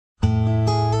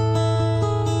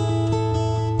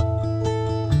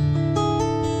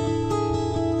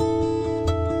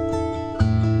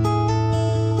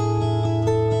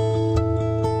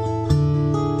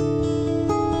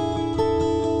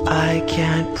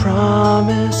can't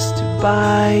promise to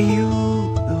buy you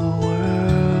the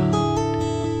world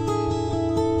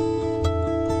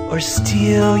or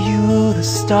steal you the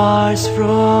stars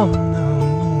from the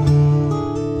moon.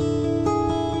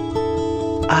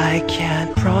 I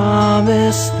can't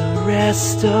promise the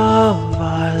rest of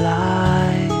our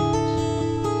lives.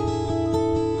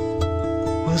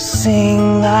 We'll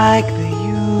sing like the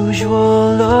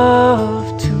usual love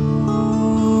tune,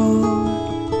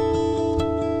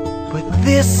 but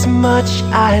this much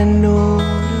I know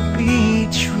to be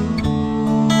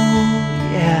true,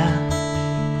 yeah.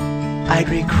 I'd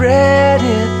regret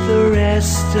it the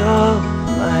rest of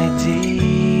my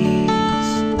days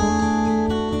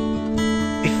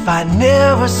if I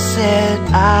never said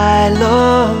I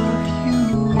love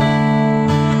you.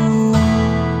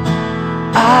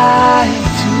 I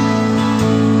do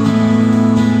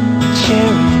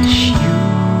cherish you,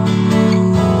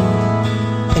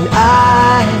 and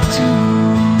I do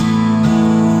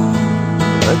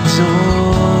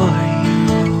adore you.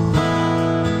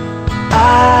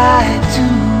 I do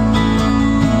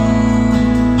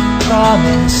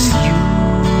promise you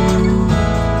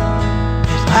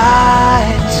that I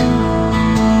do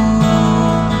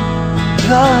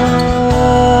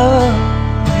love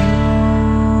you.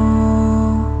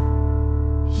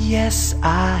 Yes, I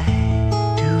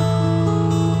do.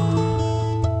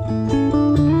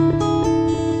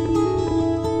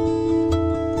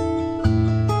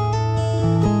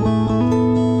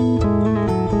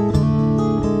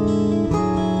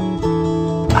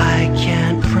 I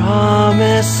can't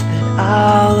promise that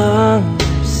I'll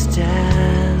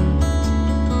understand,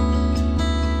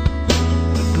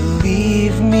 but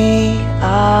believe me,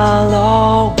 I'll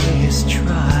always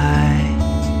try.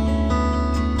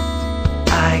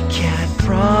 I can't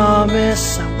promise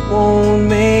I won't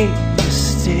make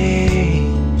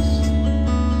mistakes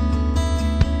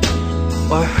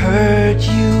or hurt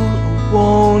you, or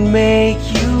won't make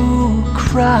you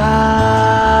cry.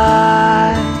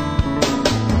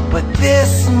 But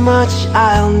this much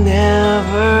I'll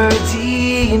never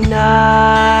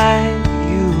deny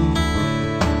you.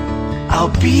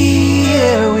 I'll be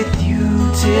here with you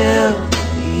till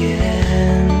the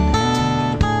end,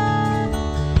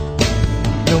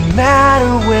 no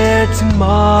matter where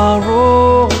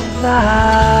tomorrow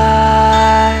lies.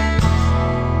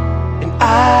 And I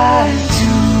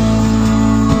do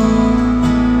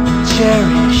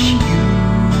cherish you,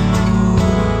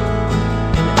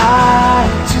 and I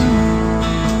do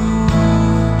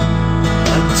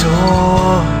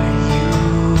adore you.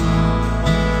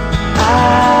 I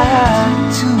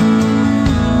do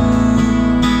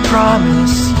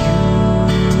promise you,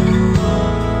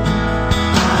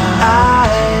 I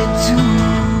do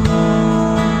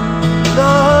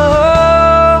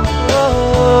love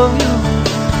you.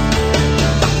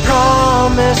 I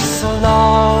promise I'll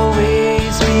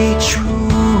always be true.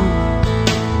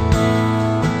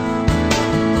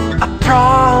 I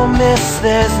promise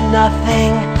there's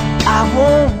nothing I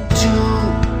won't do.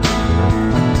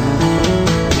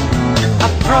 I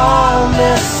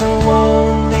promise I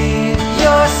won't leave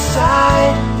your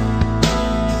side.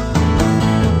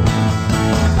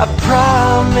 I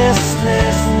promise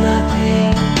there's nothing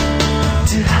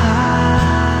to hide.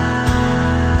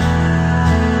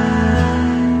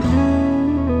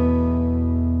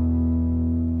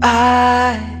 I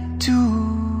do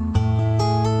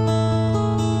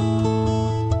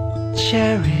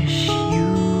cherish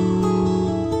you,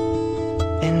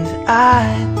 and I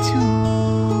do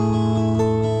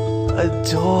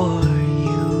adore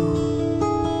you.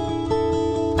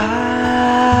 I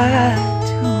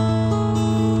do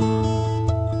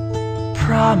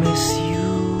promise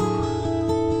you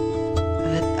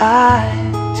that I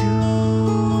do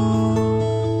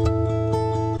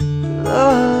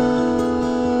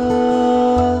love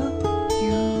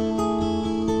you.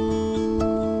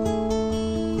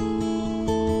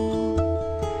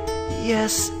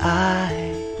 Yes, I